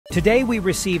Today we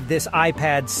received this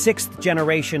iPad 6th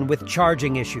generation with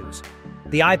charging issues.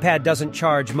 The iPad doesn't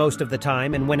charge most of the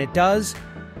time, and when it does,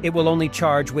 it will only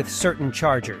charge with certain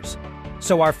chargers.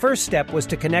 So our first step was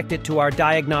to connect it to our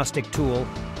diagnostic tool,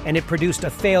 and it produced a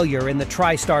failure in the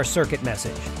Tristar circuit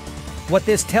message. What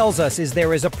this tells us is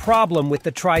there is a problem with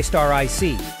the Tristar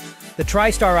IC. The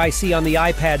Tristar IC on the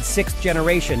iPad 6th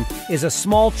generation is a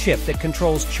small chip that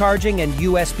controls charging and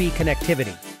USB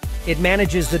connectivity. It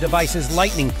manages the device's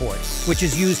lightning port, which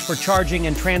is used for charging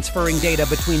and transferring data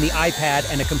between the iPad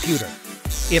and a computer.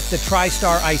 If the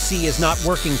Tristar IC is not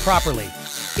working properly,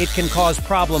 it can cause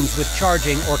problems with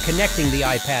charging or connecting the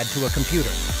iPad to a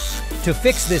computer. To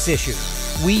fix this issue,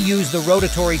 we use the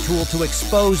rotatory tool to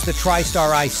expose the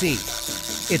Tristar IC.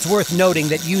 It's worth noting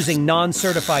that using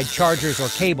non-certified chargers or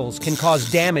cables can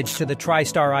cause damage to the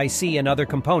Tristar IC and other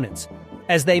components,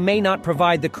 as they may not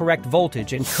provide the correct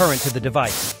voltage and current to the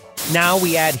device. Now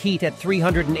we add heat at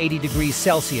 380 degrees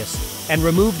Celsius and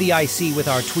remove the IC with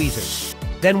our tweezers.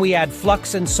 Then we add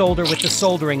flux and solder with the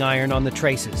soldering iron on the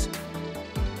traces.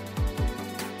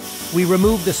 We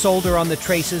remove the solder on the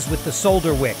traces with the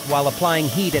solder wick while applying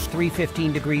heat at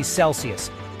 315 degrees Celsius,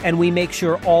 and we make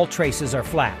sure all traces are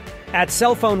flat. At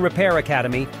Cell Phone Repair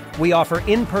Academy, we offer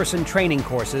in-person training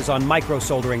courses on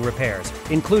microsoldering repairs,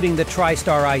 including the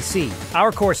Tristar IC.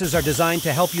 Our courses are designed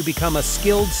to help you become a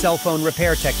skilled cell phone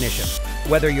repair technician,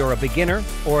 whether you're a beginner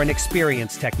or an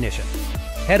experienced technician.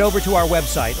 Head over to our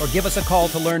website or give us a call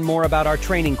to learn more about our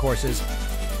training courses.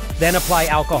 Then apply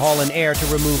alcohol and air to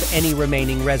remove any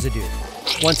remaining residue.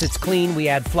 Once it's clean, we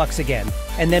add flux again,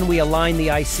 and then we align the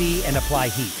IC and apply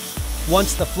heat.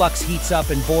 Once the flux heats up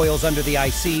and boils under the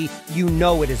IC, you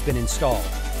know it has been installed.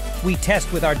 We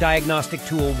test with our diagnostic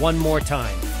tool one more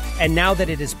time, and now that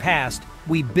it has passed,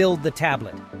 we build the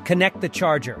tablet, connect the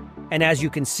charger, and as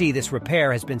you can see, this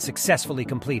repair has been successfully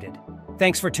completed.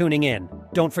 Thanks for tuning in.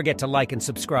 Don't forget to like and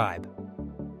subscribe.